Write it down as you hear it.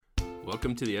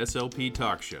Welcome to the SLP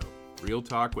Talk Show. Real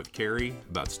talk with Cari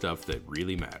about stuff that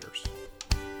really matters.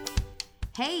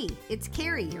 Hey, it's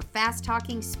Cari, your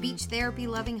fast-talking, speech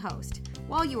therapy-loving host.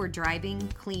 While you are driving,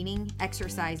 cleaning,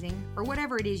 exercising, or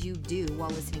whatever it is you do while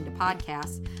listening to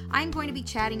podcasts, I'm going to be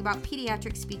chatting about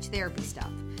pediatric speech therapy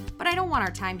stuff. But I don't want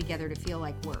our time together to feel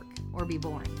like work or be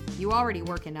boring. You already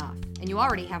work enough, and you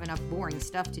already have enough boring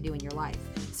stuff to do in your life.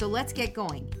 So let's get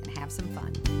going and have some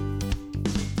fun.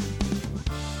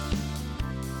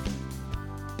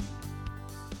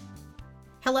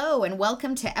 Hello, and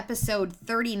welcome to episode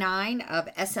 39 of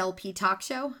SLP Talk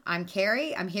Show. I'm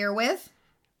Cari. I'm here with...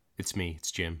 It's me.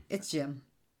 It's Jim. It's Jim.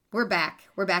 We're back.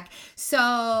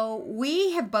 So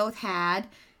we have both had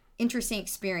interesting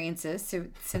experiences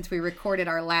since we recorded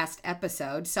our last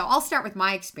episode. So I'll start with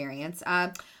my experience.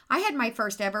 I had my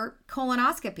first ever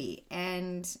colonoscopy,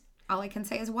 and all I can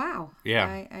say is wow. Yeah.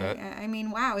 I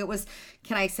mean, wow. It was,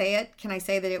 can I say it? Can I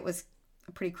say that it was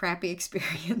a pretty crappy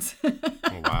experience?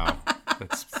 Oh, wow.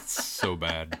 That's so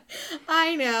bad.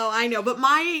 I know. But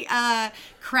my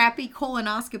crappy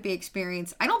colonoscopy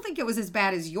experience, I don't think it was as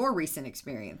bad as your recent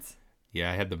experience.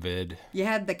 Yeah, I had the vid. You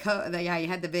had the you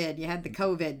had the vid. You had the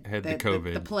COVID. I had the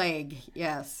COVID. The plague.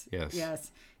 Yes.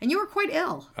 Yes. And you were quite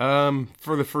ill.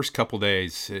 For the first couple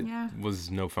days, it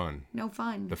was no fun. No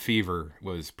fun. The fever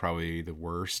was probably the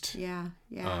worst. Yeah.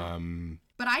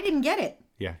 But I didn't get it.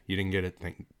 Yeah, you didn't get it,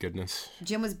 thank goodness.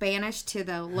 Jim was banished to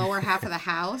the lower half of the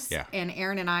house. Yeah. And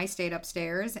Aaron and I stayed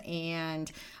upstairs,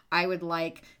 and I would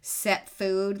set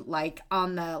food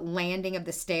on the landing of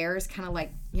the stairs, kind of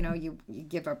like, you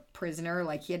give a prisoner,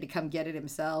 he had to come get it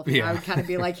himself. Yeah. I would kind of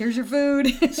be like, here's your food.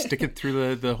 Stick it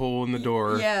through the hole in the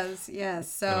door. Yes.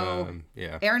 So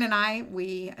yeah. Aaron and I,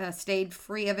 we stayed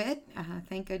free of it,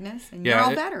 thank goodness, and you're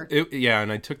all better.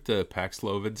 And I took the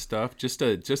Paxlovid stuff, just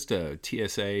a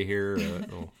TSA here,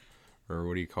 or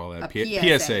what do you call that?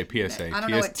 PSA. I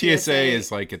don't know what TSA is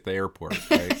like at the airport,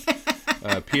 right?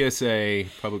 PSA,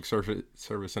 public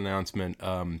service announcement.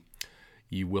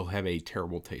 You will have a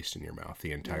terrible taste in your mouth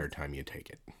the entire time you take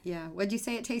it. Yeah. What'd you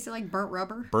say it tasted like? Burnt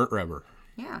rubber? Burnt rubber.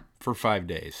 Yeah. For 5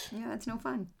 days. Yeah, that's no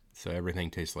fun. So everything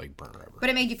tastes like burnt rubber. But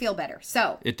it made you feel better.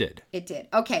 So. It did.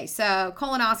 Okay, so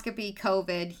colonoscopy,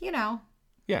 COVID,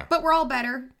 Yeah. But we're all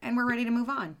better, and we're ready to move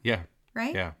on. Yeah.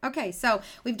 Right? Yeah. Okay, so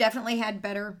we've definitely had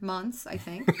better months, I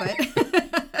think, but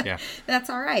yeah, that's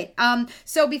all right.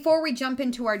 So before we jump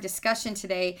into our discussion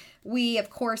today, we, of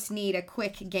course, need a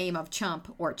quick game of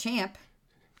Chump or Champ.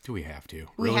 Do we have to?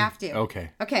 We have to.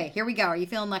 Okay. Okay, here we go. Are you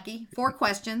feeling lucky? 4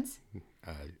 questions.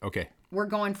 Okay. We're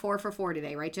going 4 for 4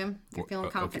 today, right, Jim? You're feeling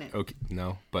confident. Okay.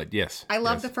 No, but yes. I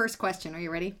love the first question. Are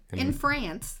you ready? In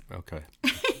France. Okay.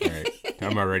 All right.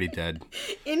 I'm already dead.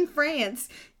 In France,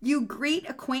 you greet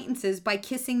acquaintances by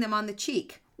kissing them on the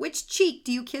cheek. Which cheek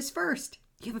do you kiss first?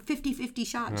 You have a 50-50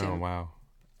 shot, Jim. Oh, wow.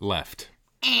 Left.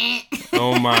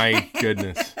 Oh, my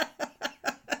goodness.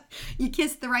 You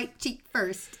kissed the right cheek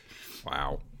first.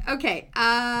 Wow. Okay.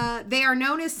 They are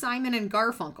known as Simon and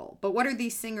Garfunkel, but what are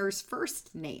these singers'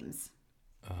 first names?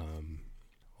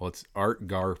 Well, it's Art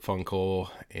Garfunkel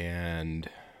and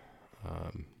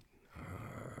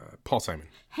Paul Simon.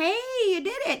 Hey, you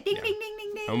did it. Ding, ding, ding,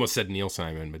 ding, ding. I almost said Neil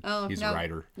Simon, but he's a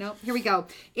writer. No, here we go.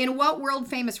 In what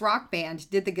world-famous rock band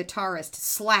did the guitarist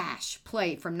Slash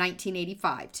play from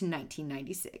 1985 to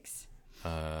 1996?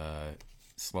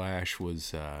 Slash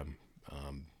was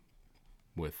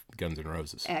with Guns N'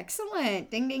 Roses.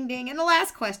 Excellent. Ding, ding, ding. And the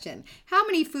last question. How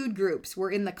many food groups were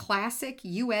in the classic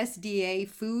USDA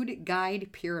food guide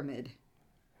pyramid?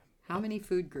 How many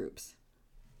food groups?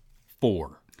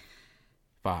 4,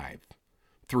 5,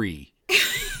 3,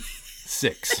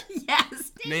 6.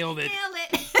 Yes. Nailed it.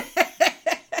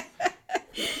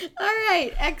 All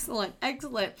right. Excellent.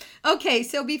 Okay,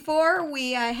 so before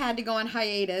we had to go on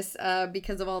hiatus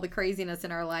because of all the craziness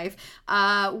in our life,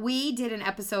 we did an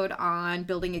episode on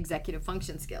building executive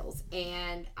function skills.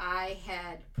 And I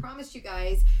had promised you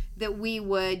guys that we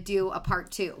would do a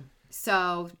part 2.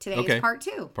 So today is part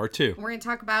 2. Part 2. We're going to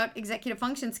talk about executive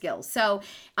function skills. So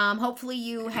hopefully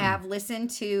you have listened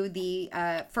to the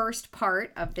first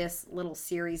part of this little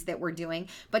series that we're doing.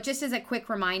 But just as a quick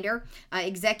reminder,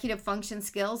 executive function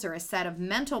skills are a set of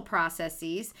mental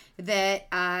processes that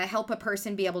help a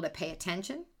person be able to pay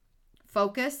attention,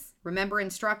 focus, remember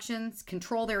instructions,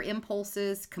 control their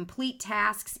impulses, complete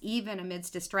tasks even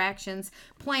amidst distractions,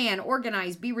 plan,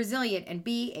 organize, be resilient, and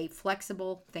be a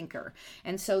flexible thinker.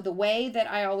 And so the way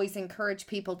that I always encourage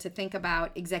people to think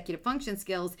about executive function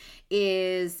skills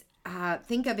is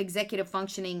think of executive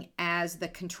functioning as the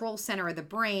control center of the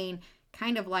brain,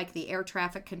 kind of like the air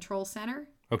traffic control center.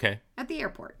 Okay. At the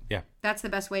airport. Yeah. That's the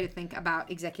best way to think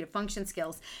about executive function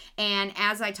skills. And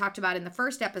as I talked about in the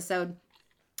first episode,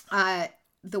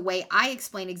 the way I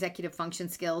explain executive function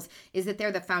skills is that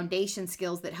they're the foundation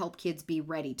skills that help kids be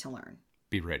ready to learn.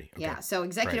 Be ready. Okay. Yeah. So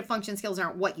executive function skills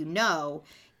aren't what you know.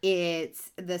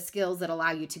 It's the skills that allow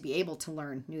you to be able to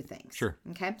learn new things. Sure.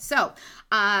 Okay. So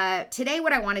today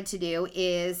what I wanted to do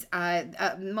is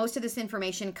most of this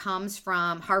information comes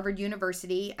from Harvard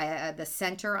University, the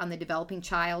Center on the Developing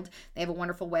Child. They have a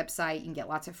wonderful website. You can get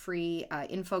lots of free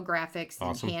infographics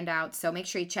and handouts. So make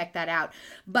sure you check that out.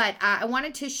 But I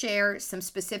wanted to share some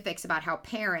specifics about how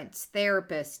parents,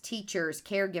 therapists, teachers,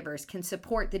 caregivers can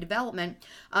support the development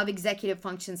of executive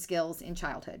function skills in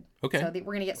childhood. Okay. So we're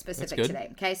going to get specific today.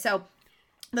 Okay. So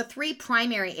the three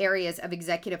primary areas of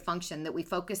executive function that we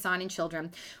focus on in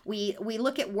children, we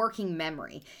look at working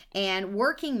memory. And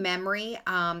working memory,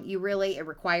 it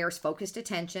requires focused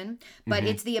attention, but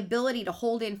it's the ability to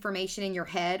hold information in your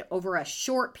head over a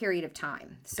short period of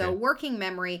time. So working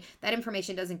memory, that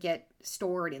information doesn't get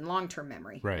stored in long-term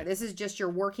memory. Right. This is just your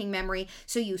working memory.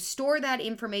 So you store that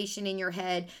information in your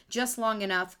head just long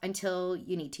enough until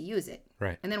you need to use it.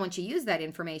 Right. And then once you use that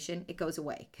information, it goes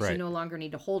away because you no longer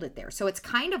need to hold it there. So it's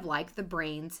kind of like the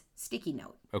brain's sticky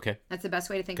note. Okay. That's the best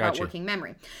way to think about working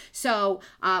memory. So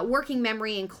working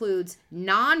memory includes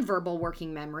nonverbal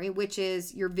working memory, which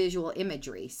is your visual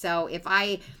imagery. So if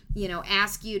I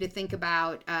ask you to think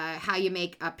about how you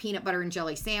make a peanut butter and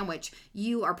jelly sandwich,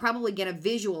 you are probably going to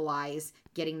visualize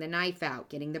getting the knife out,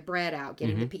 getting the bread out,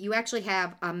 getting you actually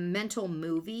have a mental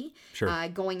movie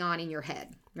going on in your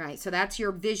head. Right. So that's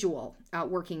your visual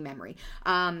working memory,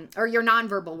 or your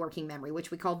nonverbal working memory,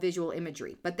 which we call visual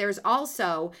imagery. But there's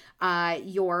also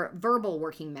your verbal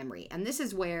working memory. And this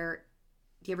is where,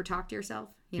 do you ever talk to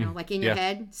yourself? Like in your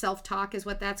head, self-talk is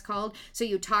what that's called. So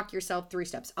you talk yourself 3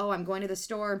 steps. Oh, I'm going to the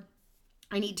store.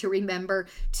 I need to remember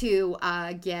to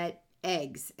get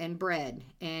eggs and bread.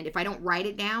 And if I don't write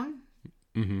it down,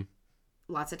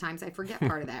 lots of times I forget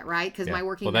part of that, right? Because my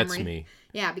working memory. That's me.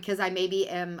 Yeah, because I maybe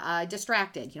am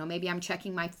distracted. Maybe I'm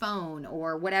checking my phone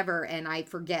or whatever, and I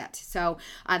forget. So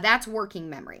that's working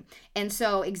memory. And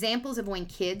so examples of when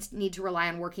kids need to rely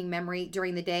on working memory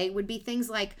during the day would be things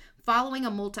like following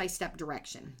a multi-step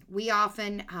direction. We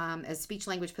often, as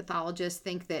speech-language pathologists,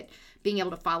 think that being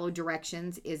able to follow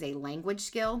directions is a language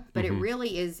skill, but it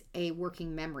really is a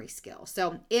working memory skill.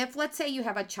 So if, let's say you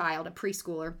have a child, a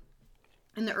preschooler,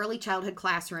 in the early childhood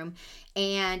classroom,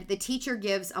 and the teacher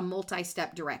gives a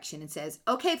multi-step direction and says,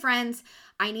 okay, friends,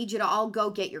 I need you to all go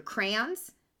get your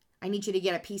crayons. I need you to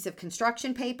get a piece of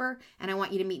construction paper, and I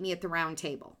want you to meet me at the round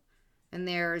table. And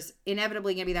there's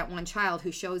inevitably going to be that one child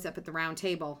who shows up at the round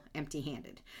table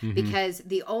empty-handed because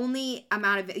the only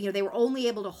amount of, they were only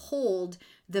able to hold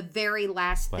the very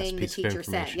last thing the teacher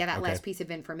said. Yeah, that last piece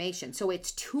of information. So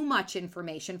it's too much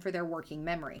information for their working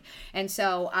memory. And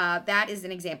so that is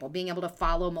an example, being able to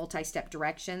follow multi-step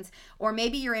directions. Or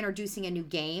maybe you're introducing a new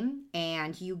game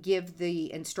and you give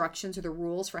the instructions or the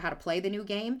rules for how to play the new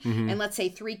game. And let's say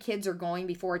 3 kids are going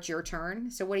before it's your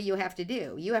turn. So what do you have to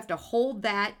do? You have to hold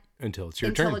that until it's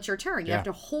your turn. You have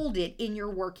to hold it in your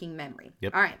working memory.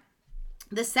 Yep. All right.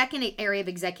 The second area of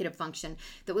executive function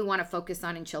that we want to focus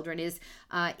on in children is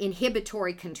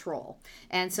inhibitory control.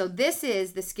 And so this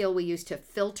is the skill we use to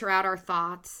filter out our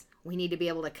thoughts. We need to be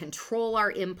able to control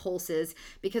our impulses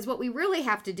because what we really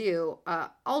have to do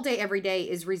all day, every day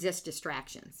is resist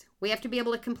distractions. We have to be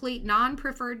able to complete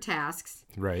non-preferred tasks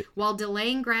while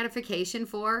delaying gratification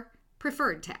for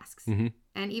preferred tasks.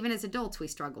 And even as adults, we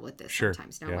struggle with this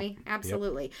sometimes, don't we?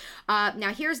 Absolutely.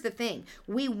 Now, here's the thing.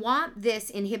 We want this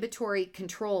inhibitory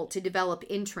control to develop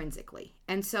intrinsically.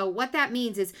 And so what that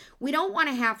means is we don't want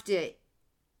to have to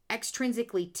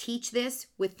extrinsically teach this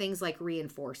with things like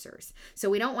reinforcers. So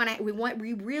we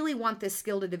really want this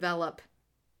skill to develop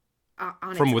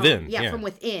from within. From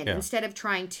within, instead of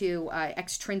trying to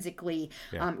extrinsically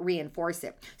reinforce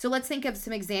it. So let's think of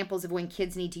some examples of when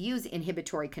kids need to use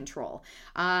inhibitory control.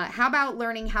 How about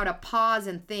learning how to pause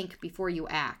and think before you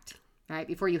act? Right,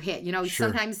 before you hit.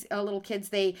 Sometimes little kids,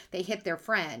 they hit their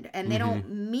friend and they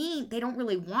don't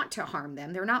really want to harm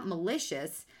them. They're not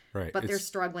malicious. Right. But they're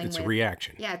struggling with... It's a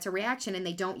reaction. Yeah, it's a reaction, and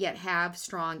they don't yet have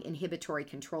strong inhibitory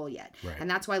control yet. Right.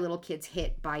 And that's why little kids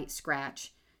hit, bite,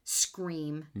 scratch,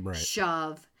 scream,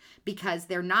 shove, because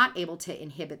they're not able to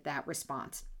inhibit that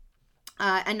response.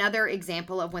 Another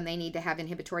example of when they need to have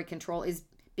inhibitory control is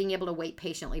being able to wait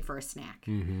patiently for a snack,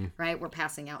 right? We're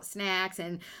passing out snacks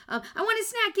and I want a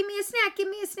snack, give me a snack, give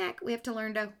me a snack. We have to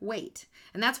learn to wait.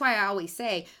 And that's why I always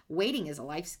say waiting is a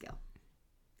life skill.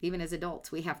 Even as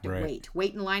adults, we have to Right.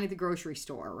 wait in line at the grocery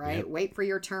store, right? Yep. Wait for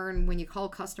your turn when you call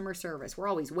customer service. We're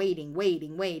always waiting,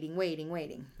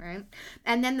 right?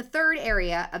 And then the third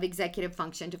area of executive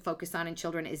function to focus on in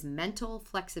children is mental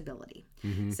flexibility.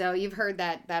 So you've heard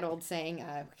that old saying, we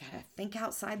gotta think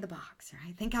outside the box,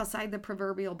 right? Think outside the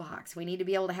proverbial box. We need to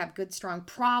be able to have good, strong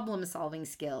problem solving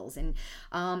skills. And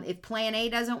if plan A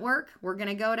doesn't work, we're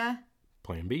gonna go to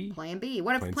Plan B. Plan B.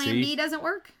 What if Plan Plan C. B doesn't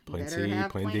work? Plan C,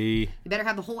 Plan D. You better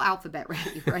have the whole alphabet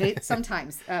ready, right?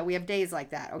 Sometimes we have days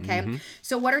like that, okay?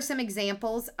 So what are some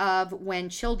examples of when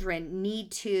children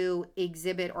need to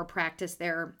exhibit or practice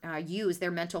use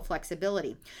their mental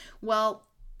flexibility? Well,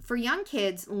 for young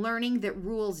kids, learning that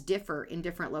rules differ in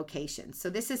different locations. So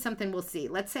this is something we'll see.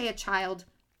 Let's say a child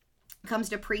comes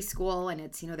to preschool and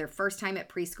it's their first time at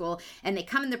preschool, and they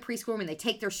come in the preschool room and they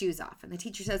take their shoes off, and the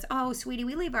teacher says, "Oh, sweetie,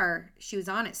 we leave our shoes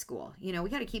on at school, we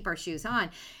got to keep our shoes on."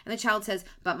 And the child says,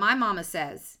 "But my mama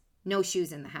says no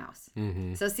shoes in the house."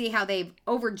 So see how they've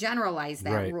overgeneralized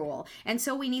that rule. And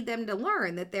so we need them to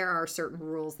learn that there are certain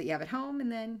rules that you have at home,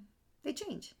 and then they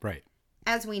change, Right.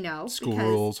 as we know. School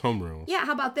rules, home rules. Yeah,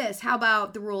 how about this? How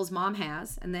about the rules mom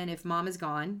has, and then if mom is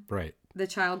gone, Right. the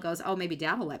child goes, "Oh, maybe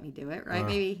dad will let me do it," right?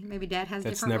 Maybe dad has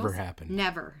That's different never rules. happened.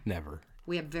 Never.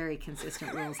 We have very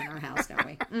consistent rules in our house, don't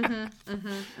we?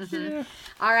 Yeah.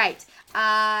 All right.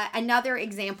 Another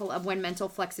example of when mental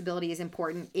flexibility is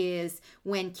important is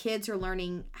when kids are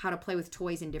learning how to play with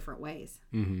toys in different ways.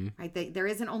 Right? There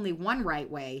isn't only one right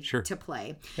way to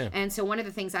play. Yeah. And so one of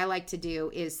the things I like to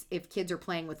do is if kids are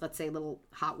playing with, let's say, little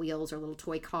Hot Wheels or little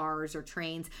toy cars or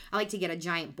trains, I like to get a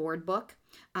giant board book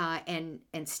and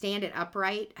stand it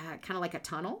upright, kind of like a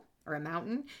tunnel or a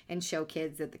mountain, and show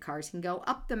kids that the cars can go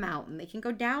up the mountain, they can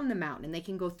go down the mountain, and they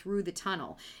can go through the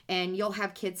tunnel. And you'll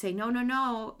have kids say,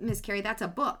 "No, Miss Cari, that's a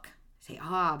book." I say,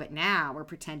 but now we're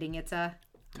pretending it's a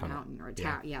mountain or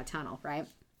a tunnel, right?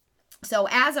 So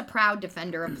as a proud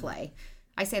defender of play,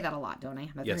 I say that a lot, don't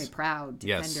I? I'm a very proud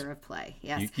defender of play.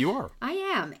 Yes. You are. I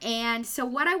am. And so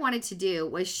what I wanted to do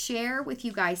was share with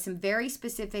you guys some very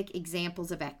specific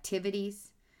examples of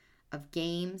activities, of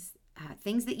games,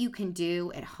 things that you can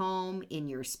do at home, in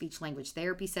your speech language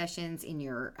therapy sessions, in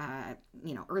your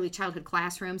early childhood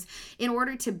classrooms, in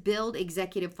order to build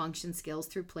executive function skills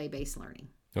through play-based learning.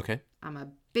 Okay. I'm a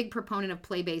big proponent of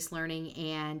play-based learning,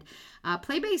 and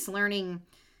play-based learning,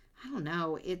 I don't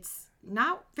know, it's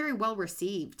not very well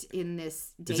received in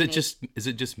this day. Is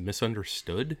it just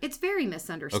misunderstood? It's very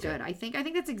misunderstood. Okay. I think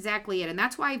that's exactly it. And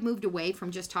that's why I've moved away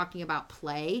from just talking about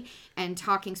play and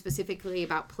talking specifically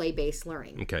about play-based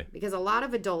learning. Okay. Because a lot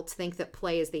of adults think that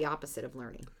play is the opposite of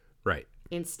learning. Right.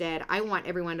 Instead, I want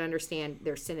everyone to understand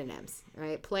their synonyms,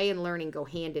 right? Play and learning go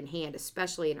hand in hand,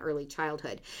 especially in early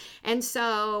childhood. And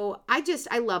so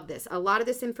I love this. A lot of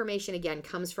this information, again,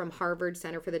 comes from Harvard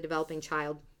Center for the Developing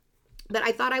Child. But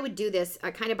I thought I would do this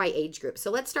kind of by age group.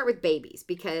 So let's start with babies,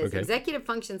 because executive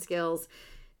function skills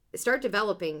start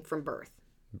developing from birth.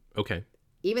 Okay.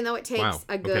 Even though it takes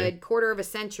a good quarter of a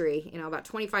century, about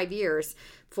 25 years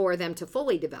for them to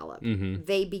fully develop,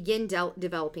 they begin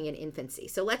developing in infancy.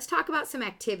 So let's talk about some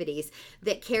activities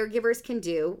that caregivers can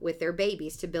do with their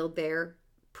babies to build their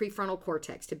prefrontal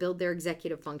cortex, to build their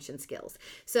executive function skills.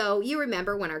 So you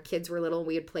remember when our kids were little,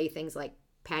 we would play things like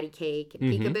patty cake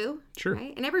and peekaboo, sure,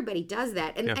 right? And everybody does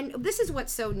that. And this is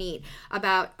what's so neat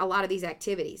about a lot of these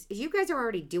activities is you guys are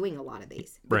already doing a lot of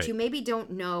these, but you maybe don't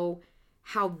know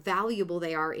how valuable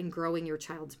they are in growing your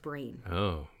child's brain.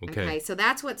 Oh, okay. So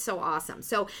that's what's so awesome.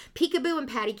 So peekaboo and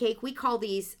patty cake, we call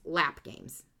these lap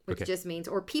games, which just means,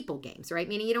 or people games, right?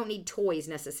 Meaning you don't need toys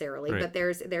necessarily, but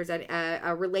there's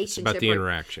a relationship. It's about the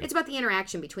interaction. It's about the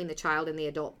interaction between the child and the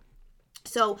adult.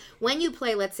 So when you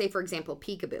play, let's say, for example,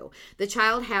 peekaboo, the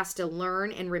child has to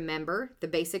learn and remember the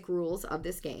basic rules of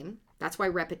this game. That's why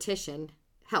repetition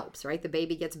helps, right? The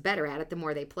baby gets better at it the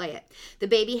more they play it. The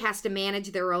baby has to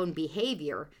manage their own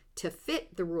behavior to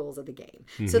fit the rules of the game.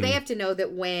 So they have to know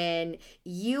that when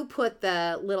you put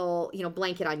the little,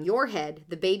 blanket on your head,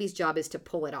 the baby's job is to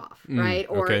pull it off, right?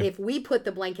 Or if we put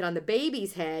the blanket on the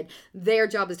baby's head, their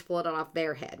job is to pull it off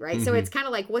their head, right? So it's kind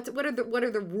of like what are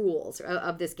the rules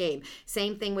of this game?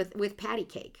 Same thing with patty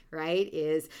cake, right?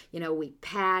 Is, we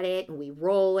pat it and we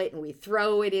roll it and we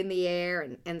throw it in the air.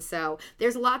 And so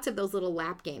there's lots of those little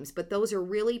lap games, but those are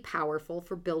really powerful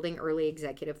for building early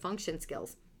executive function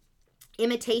skills.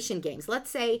 Imitation games.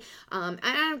 Let's say, I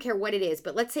don't care what it is,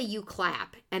 but let's say you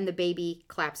clap and the baby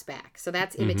claps back. So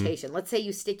that's imitation. Let's say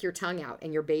you stick your tongue out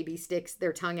and your baby sticks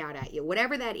their tongue out at you.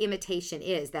 Whatever that imitation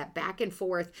is, that back and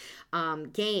forth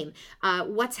game,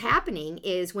 what's happening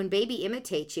is when baby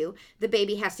imitates you, the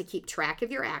baby has to keep track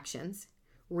of your actions,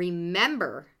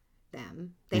 remember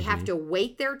them. They have to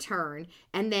wait their turn.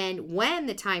 And then when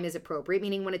the time is appropriate,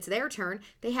 meaning when it's their turn,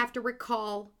 they have to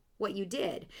recall what you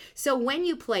did. So when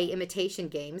you play imitation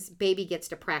games, baby gets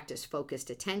to practice focused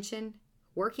attention,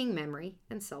 working memory,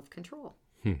 and self-control.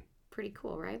 Pretty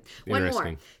cool, right? One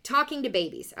more. Talking to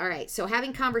babies. All right. So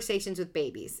having conversations with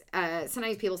babies.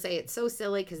 Sometimes people say it's so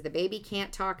silly because the baby can't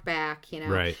talk back,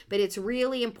 Right. But it's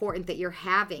really important that you're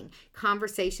having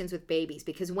conversations with babies,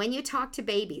 because when you talk to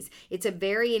babies, it's a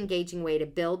very engaging way to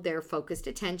build their focused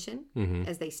attention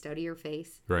as they study your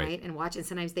face, right? And watch. And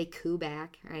sometimes they coo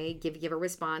back, right? Give a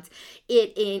response.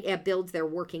 It builds their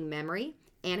working memory,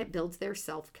 and it builds their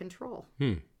self-control.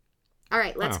 All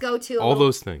right, let's go to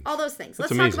those things. All those things.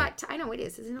 That's Let's amazing. talk about. I know it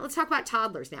is. Isn't it? Let's talk about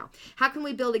toddlers now. How can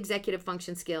we build executive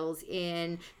function skills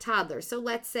in toddlers? So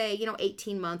let's say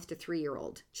 18-month to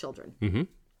 3-year-old children.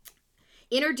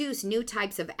 Introduce new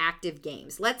types of active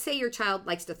games. Let's say your child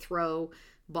likes to throw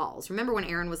balls. Remember when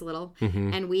Aaron was little,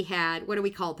 and we had, what do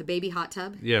we call it? The baby hot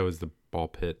tub. Yeah, it was the ball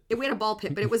pit. We had a ball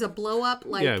pit, but it was a blow up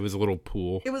Yeah, it was a little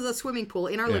pool. It was a swimming pool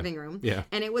in our living room. Yeah.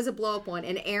 And it was a blow up one.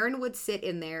 And Aaron would sit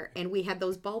in there, and we had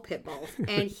those ball pit balls.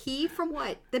 And he,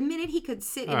 the minute he could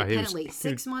sit independently,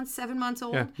 6 months, 7 months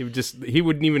old. Yeah, he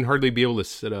wouldn't even hardly be able to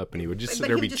sit up, and he would just sit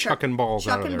there and be chucking balls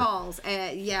out of there. Chucking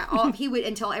balls. He would,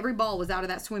 until every ball was out of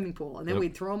that swimming pool. And then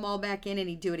we'd throw them all back in, and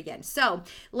he'd do it again. So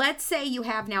let's say you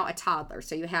have now a toddler.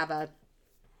 So you have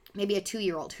maybe a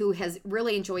 2-year-old who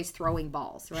really enjoys throwing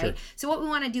balls, right? Sure. So what we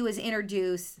want to do is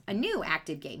introduce a new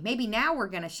active game. Maybe now we're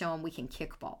going to show them we can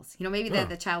kick balls. Maybe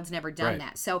the child's never done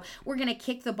that. So we're going to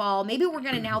kick the ball. Maybe we're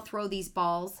going to now throw these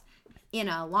balls in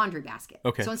a laundry basket.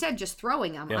 Okay. So instead of just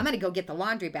throwing them, I'm going to go get the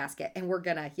laundry basket, and we're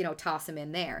going to, toss them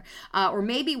in there. Or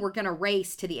maybe we're going to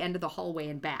race to the end of the hallway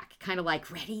and back. Kind of like,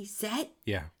 ready, set,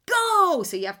 go!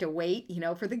 So you have to wait,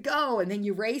 for the go, and then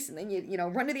you race, and then you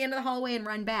run to the end of the hallway and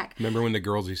run back. Remember when the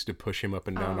girls used to push him up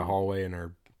and down the hallway in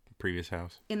our previous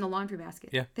house? In the laundry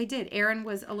basket. Yeah. They did. Aaron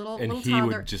was a little and he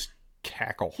toddler. would just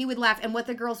cackle. He would laugh. And what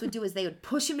the girls would do is they would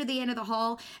push him to the end of the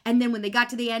hall. And then when they got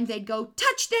to the end, they'd go,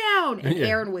 touchdown! And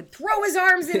Aaron would throw his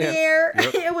arms in the air.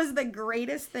 Yep. It was the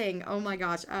greatest thing. Oh my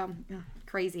gosh.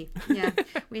 Crazy. Yeah.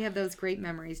 We have those great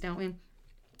memories, don't we?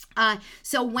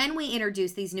 So when we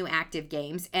introduce these new active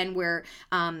games, and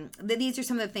these are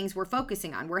some of the things we're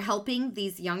focusing on. We're helping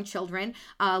these young children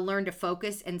learn to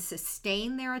focus and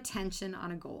sustain their attention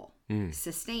on a goal.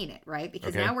 Sustain it, right?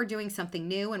 Because now we're doing something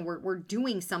new, and we're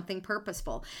doing something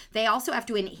purposeful. They also have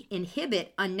to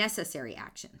inhibit unnecessary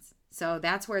actions. So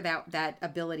that's where that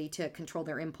ability to control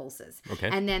their impulses. Okay.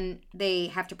 And then they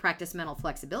have to practice mental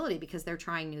flexibility because they're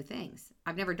trying new things.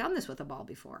 I've never done this with a ball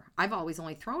before. I've always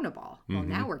only thrown a ball. Well,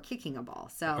 now we're kicking a ball.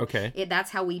 So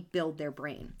that's how we build their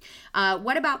brain.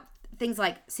 What about things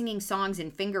like singing songs in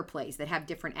finger plays that have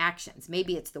different actions?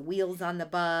 Maybe it's the wheels on the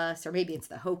bus, or maybe it's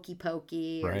the hokey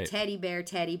pokey, or teddy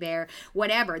bear,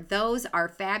 whatever. Those are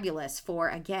fabulous for,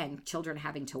 again, children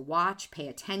having to watch, pay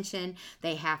attention.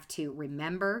 They have to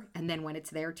remember, and then when it's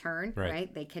their turn,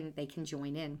 right, they can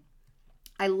join in.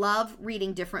 I love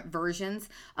reading different versions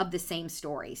of the same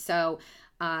story. So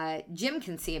Jim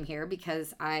can see them here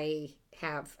because I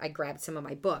grabbed some of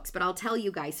my books, but I'll tell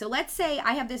you guys. So let's say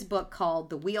I have this book called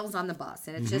The Wheels on the Bus,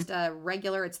 and it's just the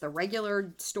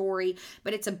regular story,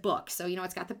 but it's a book. So,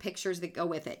 it's got the pictures that go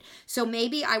with it. So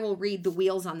maybe I will read The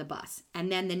Wheels on the Bus.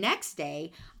 And then the next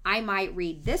day I might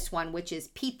read this one, which is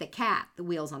Pete the Cat, The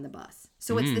Wheels on the Bus.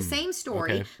 So it's the same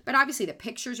story, but obviously the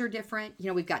pictures are different.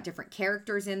 We've got different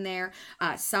characters in there.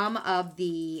 Some of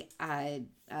the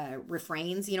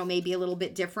refrains, may be a little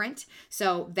bit different.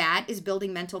 So that is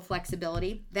building mental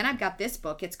flexibility. Then I've got this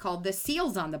book. It's called The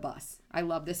Seals on the Bus. I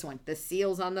love this one. The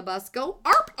seals on the bus go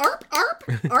arp, arp, arp,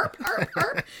 arp, arp,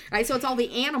 arp. Right, so it's all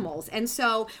the animals. And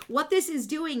so what this is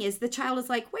doing is the child is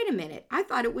like, wait a minute, I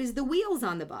thought it was the wheels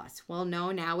on the bus. Well,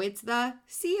 no, now it's the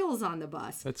seals on the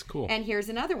bus. That's cool. And here's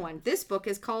another one. This book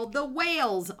is called The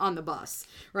Whales on the Bus,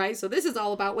 right? So this is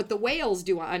all about what the whales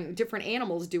do on different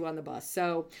animals do on the bus.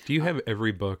 So do you have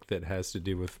every book that has to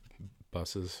do with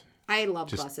buses? I love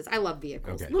buses. I love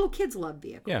vehicles. Okay. Little kids love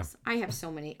vehicles. Yeah. I have so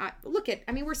many.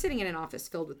 We're sitting in an office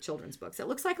filled with children's books. It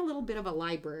looks like a little bit of a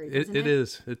library, doesn't it? It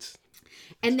is. It's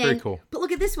very cool. But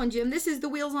look at this one, Jim. This is the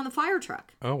wheels on the fire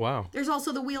truck. Oh, wow. There's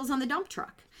also the wheels on the dump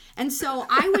truck. And so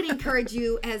I would encourage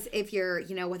you, as if you're,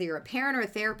 whether you're a parent or a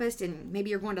therapist, and maybe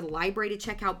you're going to the library to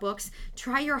check out books,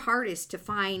 try your hardest to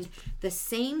find the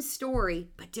same story,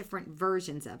 but different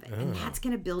versions of it. And that's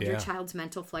going to build your child's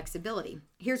mental flexibility.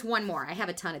 Here's one more. I have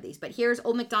a ton of these, but here's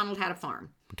Old MacDonald Had a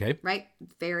Farm. Okay. Right?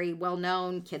 Very well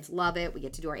known. Kids love it. We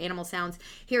get to do our animal sounds.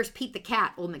 Here's Pete the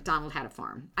Cat, Old MacDonald Had a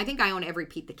Farm. I think I own every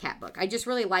Pete the Cat book. I just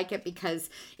really like it because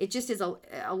it just is a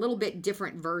little bit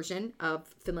different version of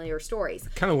familiar stories.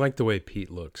 Kind of like the way Pete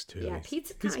looks, too. Yeah,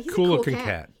 Pete's he's a cool looking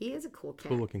cat. He is a cool cat.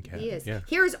 Cool looking cat. He is. Yeah.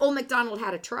 Here's Old MacDonald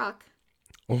Had a Truck.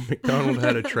 Old MacDonald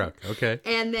Had a Truck. Okay.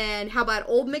 And then how about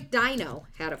Old MacDino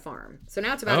Had a Farm? So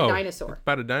now it's about a dinosaur.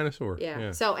 About a dinosaur.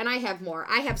 Yeah. So, and I have more.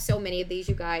 I have so many of these,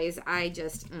 you guys. I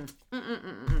just,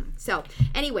 So,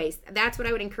 anyways, that's what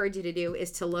I would encourage you to do,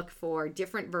 is to look for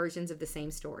different versions of the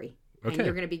same story. Okay. And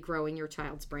you're going to be growing your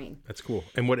child's brain. That's cool.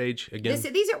 And what age again?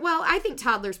 These are, well, I think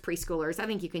toddlers, preschoolers. I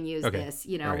think you can use this,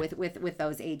 right. with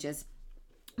those ages.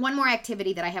 One more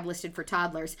activity that I have listed for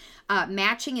toddlers,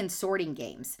 matching and sorting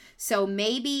games. So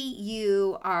maybe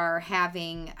you are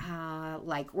having,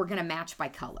 we're going to match by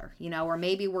color, or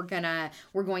maybe we're going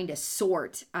to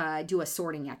sort, do a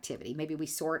sorting activity. Maybe we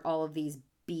sort all of these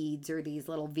beads or these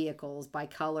little vehicles by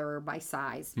color or by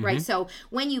size, right? So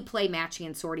when you play matching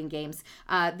and sorting games,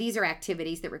 these are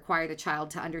activities that require the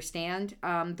child to understand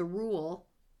the rule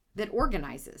that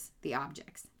organizes the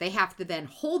objects. They have to then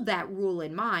hold that rule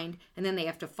in mind, and then they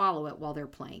have to follow it while they're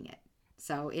playing it.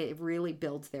 So it really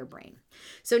builds their brain.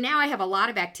 So now I have a lot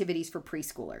of activities for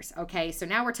preschoolers. Okay, so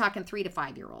now we're talking 3 to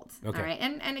 5 year olds. Okay. All right,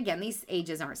 and again, these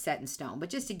ages aren't set in stone, but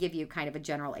just to give you kind of a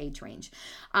general age range.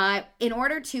 In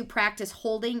order to practice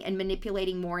holding and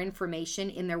manipulating more information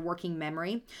in their working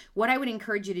memory, what I would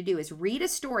encourage you to do is read a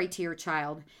story to your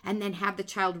child and then have the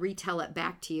child retell it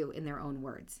back to you in their own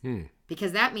words.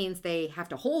 Because that means they have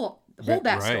to hold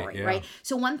that story, right?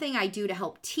 So one thing I do to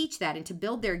help teach that and to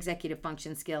build their executive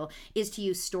function skill is to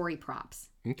use story props.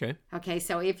 Okay.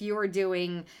 So if you're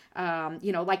doing,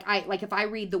 if I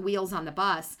read The Wheels on the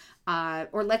Bus,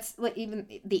 or even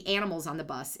the animals on the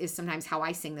bus is sometimes how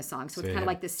I sing the song. So it's kind of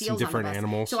like the seals on the bus.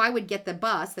 Animals. So I would get the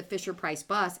bus, the Fisher-Price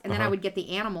bus, and then I would get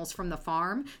the animals from the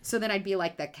farm. So then I'd be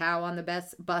like, the cow on the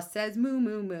bus says moo,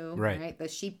 moo, moo. Right. The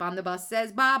sheep on the bus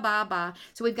says ba, ba, ba.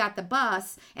 So we've got the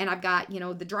bus, and I've got,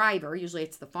 the driver, usually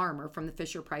it's the farmer from the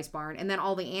Fisher-Price barn, and then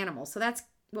all the animals. So that's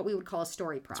what we would call a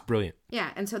story prop. It's brilliant.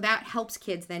 Yeah, and so that helps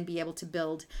kids then be able to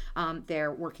build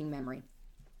their working memory.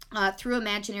 Through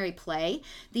imaginary play,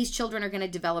 these children are going to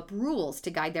develop rules to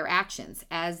guide their actions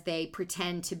as they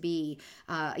pretend to be,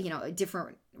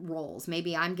 different roles.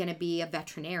 Maybe I'm going to be a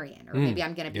veterinarian, or maybe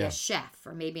I'm going to be a chef,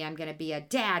 or maybe I'm going to be a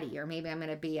daddy, or maybe I'm going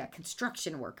to be a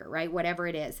construction worker, right? Whatever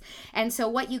it is. And so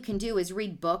what you can do is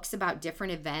read books about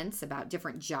different events, about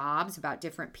different jobs, about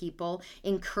different people,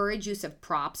 encourage use of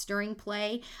props during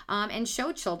play, and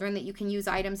show children that you can use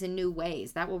items in new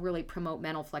ways. That will really promote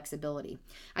mental flexibility.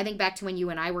 I think back to when you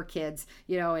and I were kids,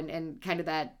 and kind of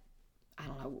that, I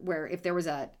don't know, where if there was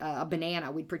a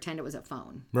banana, we'd pretend it was a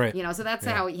phone. Right. So that's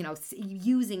how,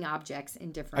 using objects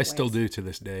in different ways. I still do to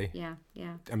this day. Yeah.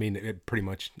 I mean, pretty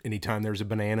much anytime there's a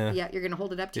banana. Yeah, you're going to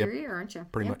hold it up to your ear, aren't you?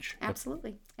 Pretty much.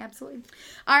 Absolutely. Absolutely.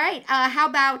 All right. How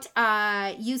about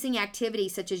using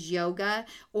activities such as yoga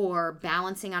or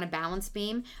balancing on a balance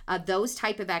beam? Those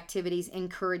type of activities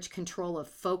encourage control of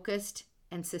focused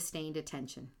and sustained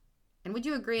attention. And would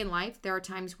you agree in life there are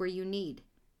times where you need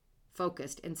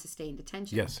focused and sustained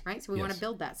attention? Yes. Right? So we want to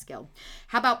build that skill.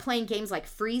 How about playing games like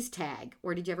freeze tag?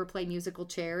 Or did you ever play musical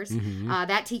chairs?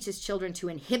 That teaches children to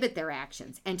inhibit their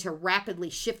actions and to rapidly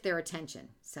shift their attention.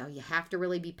 So you have to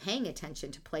really be paying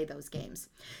attention to play those games.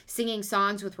 Singing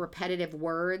songs with repetitive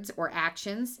words or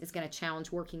actions is going to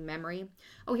challenge working memory.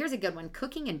 Oh, here's a good one.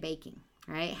 Cooking and baking.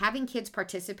 Right? Having kids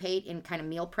participate in kind of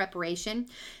meal preparation.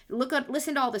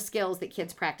 Listen to all the skills that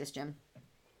kids practice, Jim.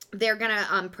 They're going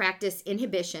to practice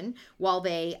inhibition while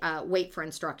they wait for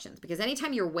instructions. Because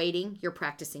anytime you're waiting, you're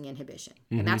practicing inhibition.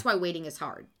 And that's why waiting is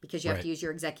hard. Because you have to use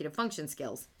your executive function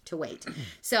skills to wait.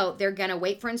 So they're going to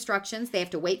wait for instructions. They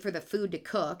have to wait for the food to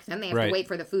cook. Then they have to wait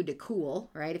for the food to cool,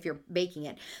 right, if you're baking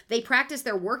it. They practice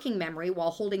their working memory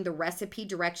while holding the recipe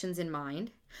directions in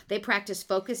mind. They practice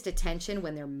focused attention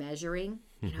when they're measuring,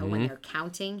 when they're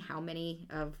counting how many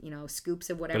of, scoops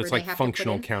of whatever they have to put in. But it's like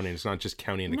functional counting. It's not just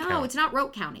counting to count. No, it's not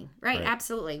rote counting. Right.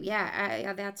 Absolutely.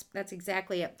 Yeah, that's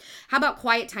exactly it. How about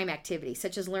quiet time activities,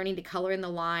 such as learning to color in the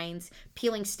lines,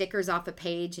 peeling stickers off a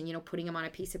page and, putting them on a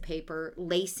piece of paper,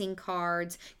 lacing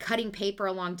cards, cutting paper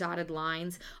along dotted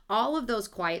lines. All of those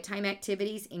quiet time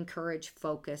activities encourage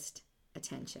focused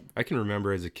attention. I can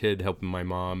remember as a kid helping my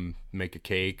mom make a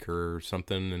cake or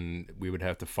something, and we would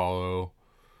have to follow,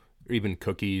 or even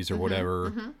cookies or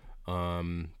whatever.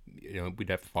 We'd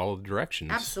have to follow the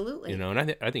directions. Absolutely. And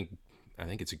I think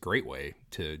it's a great way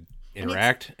to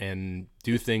interact and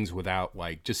do things without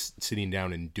like just sitting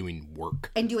down and doing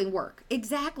work.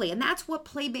 Exactly. And that's what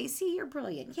play-based, see, you're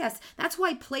brilliant. Yes, that's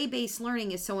why play-based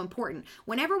learning is so important.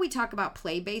 Whenever we talk about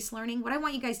play-based learning, what I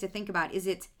want you guys to think about is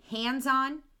it's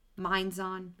hands-on,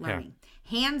 minds-on learning.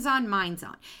 Hands-on,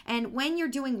 minds-on. And when you're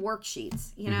doing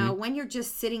worksheets, you know, when you're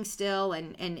just sitting still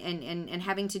and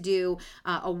having to do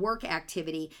a work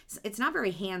activity, it's not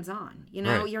very hands-on. You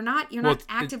know, you're not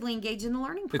actively engaged in the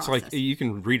learning process. It's like you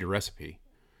can read a recipe.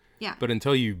 Yeah. But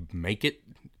until you make it,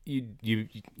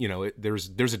 there's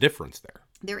a difference there.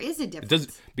 There is a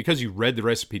difference. Because you read the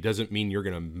recipe doesn't mean you're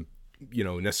going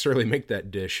to, necessarily make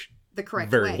that dish the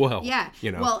correct very way. Well. Yeah.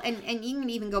 Well, and you can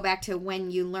even go back to when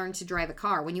you learn to drive a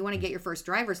car. When you want to get your first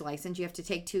driver's license, you have to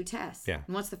take 2 tests. Yeah.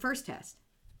 And what's the first test?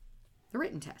 The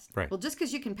written test. Right. Well, just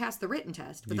because you can pass the written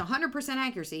test with 100%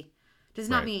 accuracy does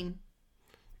not mean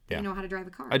that you know how to drive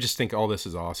a car. I just think all this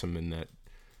is awesome in that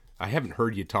I haven't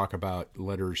heard you talk about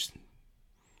letters.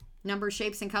 Numbers,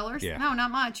 shapes, and colors? Yeah. No,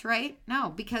 not much, right? No,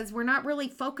 because we're not really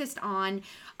focused on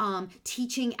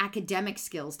teaching academic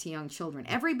skills to young children.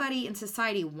 Everybody in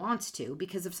society wants to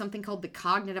because of something called the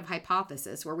cognitive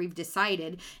hypothesis, where we've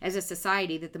decided as a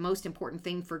society that the most important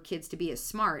thing for kids to be is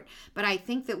smart. But I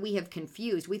think that we have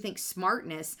confused. We think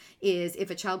smartness is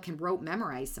if a child can rote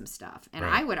memorize some stuff. And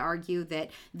I would argue that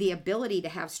the ability to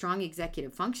have strong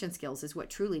executive function skills is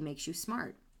what truly makes you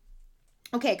smart.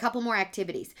 Okay, a couple more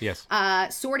activities. Yes.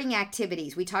 Sorting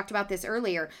activities. We talked about this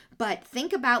earlier, but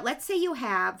think about, let's say you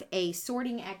have a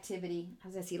sorting activity.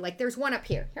 How's I see? Like there's one up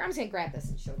here. Here, I'm just going to grab this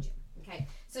and show you. Okay,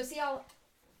 so see how...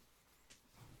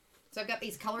 So I've got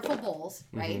these colorful bowls,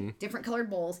 right? Different colored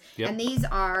bowls. Yep. And these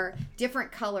are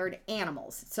different colored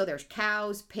animals. So there's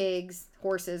cows, pigs,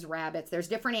 horses, rabbits. There's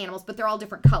different animals, but they're all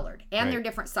different colored. And they're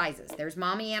different sizes. There's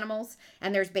mommy animals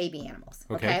and there's baby animals.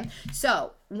 Okay?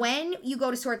 So when you go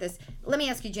to sort this, let me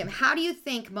ask you, Jim, how do you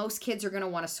think most kids are going to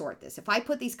want to sort this? If I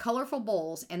put these colorful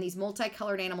bowls and these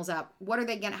multicolored animals up, how are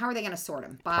they going to sort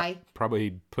them? By?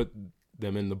 Probably put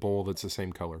them in the bowl that's the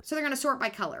same color. So they're going to sort by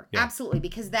color. Yeah. Absolutely,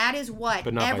 because that is what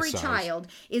every child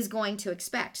is going to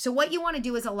expect. So what you want to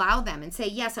do is allow them and say,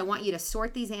 yes, I want you to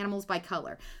sort these animals by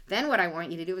color. Then what I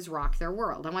want you to do is rock their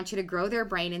world. I want you to grow their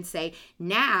brain and say,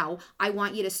 now I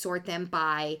want you to sort them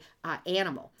by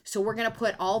animal. So we're going to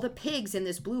put all the pigs in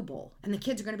this blue bowl. And the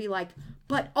kids are going to be like,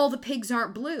 but all the pigs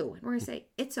aren't blue. And we're going to say,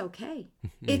 it's okay.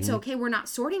 It's okay. We're not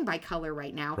sorting by color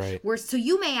right now. So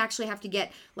you may actually have to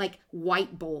get like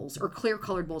white bowls or clear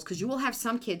colored bowls, because you will have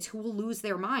some kids who will lose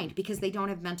their mind because they don't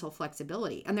have mental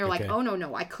flexibility. And they're like, oh,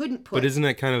 no, I couldn't put. But isn't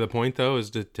that kind of the point, though, is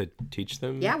to teach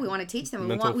them? Yeah, we want to teach them.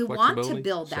 We want to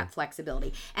build that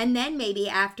flexibility. And then maybe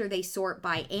after they sort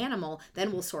by animal,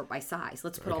 then we'll sort by size.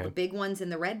 Let's put all the big ones in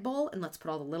the red bowl and let's put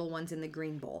all the little ones in the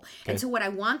green bowl. And so what I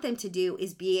want them to do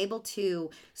is be able to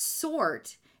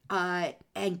sort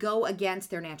and go against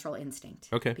their natural instinct.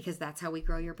 Okay. Because that's how we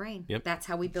grow your brain. Yep. That's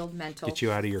how we build mental Get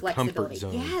you out of your comfort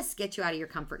zone. Yes, get you out of your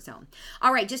comfort zone.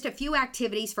 All right, just a few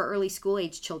activities for early school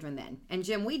age children then. And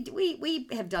Jim, we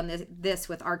have done this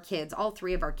with our kids, all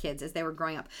 3 of our kids as they were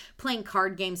growing up, playing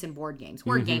card games and board games.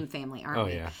 We're a game family, aren't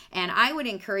we? Yeah. And I would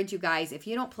encourage you guys, if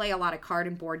you don't play a lot of card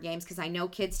and board games, because I know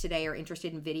kids today are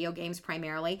interested in video games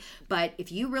primarily, but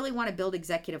if you really want to build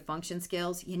executive function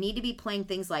skills, you need to be playing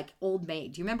things like Old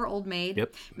Maid. Do you remember Old Maid?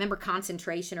 Yep. Remember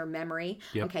concentration or memory?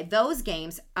 Yep. Okay, those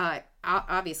games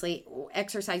obviously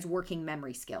exercise working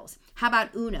memory skills. How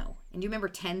about Uno? And do you remember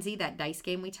Tenzi, that dice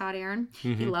game we taught Aaron?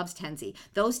 He loves Tenzi.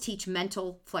 Those teach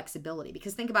mental flexibility,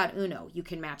 because think about Uno. You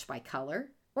can match by color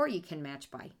or you can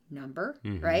match by number,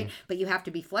 right? But you have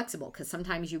to be flexible, because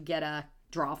sometimes you get a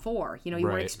draw 4. You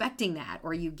weren't expecting that,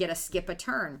 or you get a skip a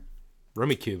turn.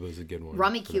 Rummy Cube is a good one.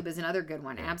 Rummy Cube is another good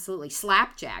one, absolutely.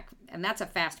 Slapjack, and that's a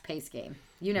fast-paced game.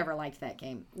 You never liked that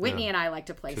game. Whitney and I like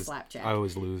to play Slapjack. I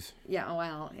always lose. Yeah,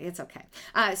 well, it's okay.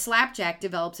 Slapjack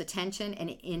develops attention and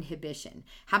inhibition.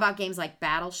 How about games like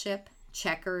Battleship,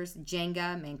 Checkers,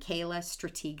 Jenga, Mancala,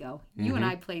 Stratego? You and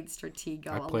I played Stratego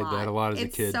a lot. I played that a lot as a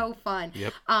kid. It's so fun.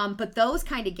 Yep. But those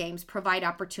kind of games provide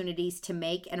opportunities to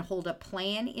make and hold a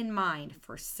plan in mind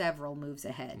for several moves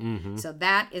ahead. So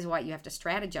that is what you have to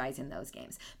strategize in those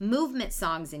games. Movement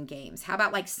songs in games. How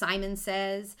about like Simon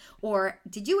Says? Or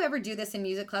did you ever do this in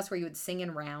music class where you would sing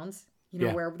in rounds?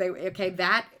 where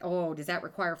does that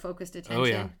require focused attention? Oh,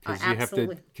 yeah. Because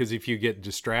absolutely. because if you get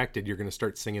distracted, you're going to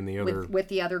start singing the other... With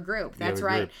the other group. That's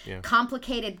right. Group, yeah.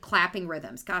 Complicated clapping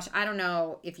rhythms. Gosh, I don't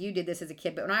know if you did this as a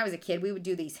kid, but when I was a kid, we would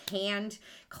do these hand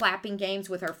clapping games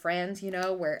with our friends,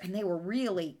 and they were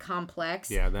really complex.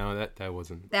 Yeah, no, that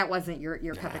wasn't... That wasn't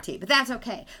your cup of tea, but that's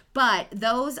okay. But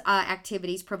those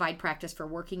activities provide practice for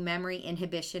working memory,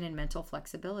 inhibition, and mental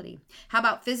flexibility. How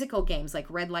about physical games like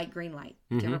red light, green light?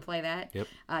 Did you ever play that?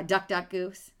 Yep. Duck, duck,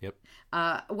 goose. Yep.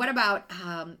 What about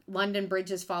London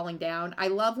Bridges falling down? I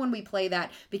love when we play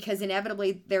that because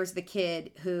inevitably there's the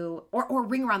kid who, or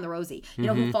Ring Around the Rosie,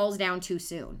 who falls down too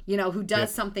soon, who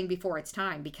does something before it's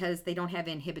time because they don't have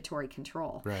inhibitory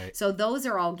control. Right. So those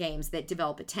are all games that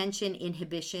develop attention,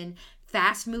 inhibition,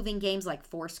 fast-moving games like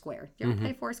Foursquare. Did you ever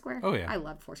play Foursquare? Oh, yeah. I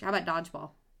loved Foursquare. How about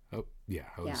Dodgeball? Oh, yeah.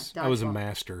 I was a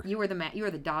master. You were the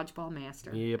dodgeball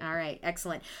master. Yep. All right.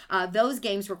 Excellent. Those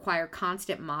games require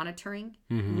constant monitoring,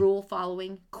 rule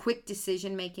following, quick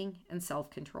decision making, and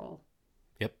self-control.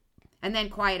 Yep. And then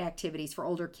quiet activities for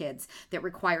older kids that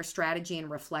require strategy and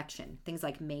reflection. Things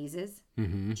like mazes,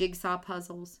 jigsaw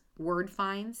puzzles, word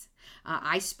finds,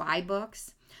 I Spy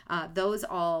books. Those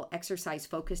all exercise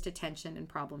focused attention and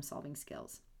problem-solving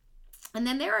skills. And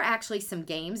then there are actually some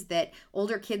games that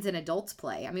older kids and adults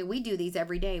play. I mean, we do these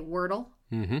every day. Wordle.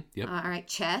 Yep. All right,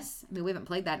 chess. I mean, we haven't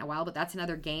played that in a while, but that's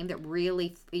another game that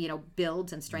really,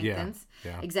 builds and strengthens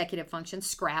executive function.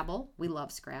 Scrabble. We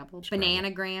love Scrabble.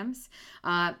 Bananagrams.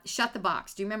 Shut the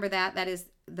Box. Do you remember that? That is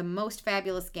the most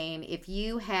fabulous game. If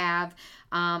you have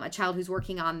a child who's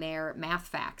working on their math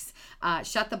facts,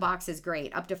 Shut the Box is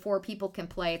great. Up to 4 people can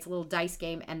play. It's a little dice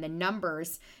game, and the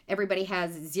numbers, everybody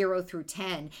has 0 through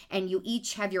 10, and you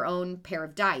each have your own pair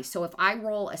of dice. So if I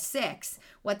roll a 6,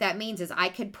 what that means is I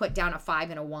could put down a 5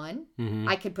 and a 1.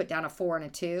 I could put down a 4 and a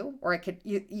 2, or I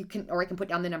can put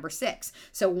down the number 6.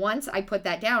 So once I put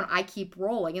that down, I keep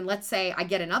rolling, and let's say I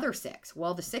get another 6.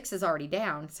 Well, the 6 is already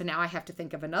down, so now I have to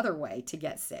think of another way to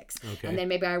get 6. Okay. And then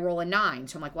maybe I roll a 9.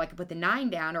 So I'm like, well, I could put the 9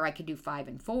 down, or I could do 5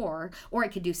 and 4, or I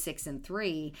could do 6 and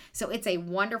 3. So it's a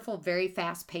wonderful, very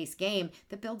fast-paced game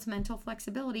that builds mental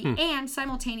flexibility and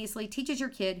simultaneously teaches your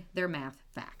kid their math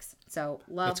facts. So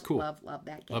love that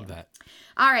game. Love that.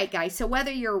 All right, guys. So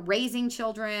whether you're raising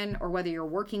children or whether you're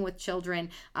working with children,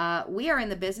 we are in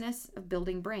the business of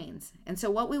building brains. And so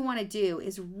what we want to do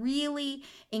is really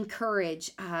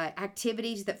encourage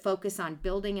activities that focus on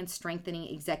building and strengthening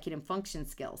executive function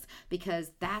skills,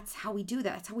 because that's how we do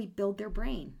that. That's how we build their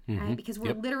brain, right? Because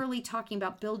we're literally talking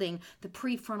about building the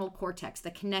prefrontal cortex,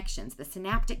 the connections, the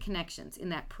synaptic connections in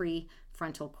that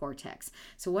prefrontal cortex.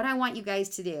 So what I want you guys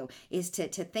to do is to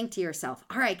think to yourself,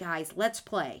 all right, guys, let's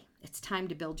play. It's time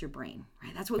to build your brain,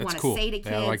 right? That's what we want to say to kids.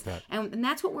 Yeah, I like that. And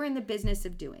that's what we're in the business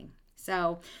of doing.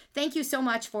 So thank you so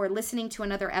much for listening to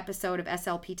another episode of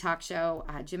SLP Talk Show.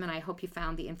 Jim and I hope you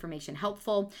found the information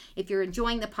helpful. If you're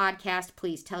enjoying the podcast,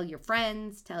 please tell your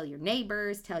friends, tell your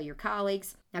neighbors, tell your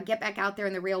colleagues. Now get back out there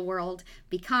in the real world.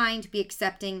 Be kind, be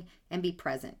accepting, and be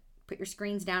present. Put your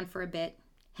screens down for a bit.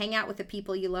 Hang out with the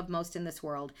people you love most in this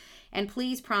world. And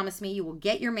please promise me you will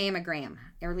get your mammogram.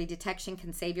 Early detection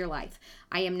can save your life.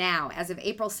 I am now, as of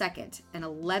April 2nd, an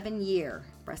 11-year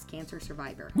breast cancer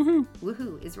survivor. Woohoo!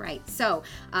 Woohoo is right. So,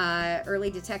 early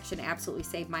detection absolutely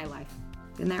saved my life.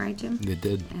 Isn't that right, Jim? It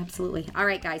did. Absolutely. All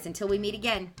right, guys, until we meet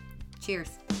again,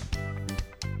 cheers.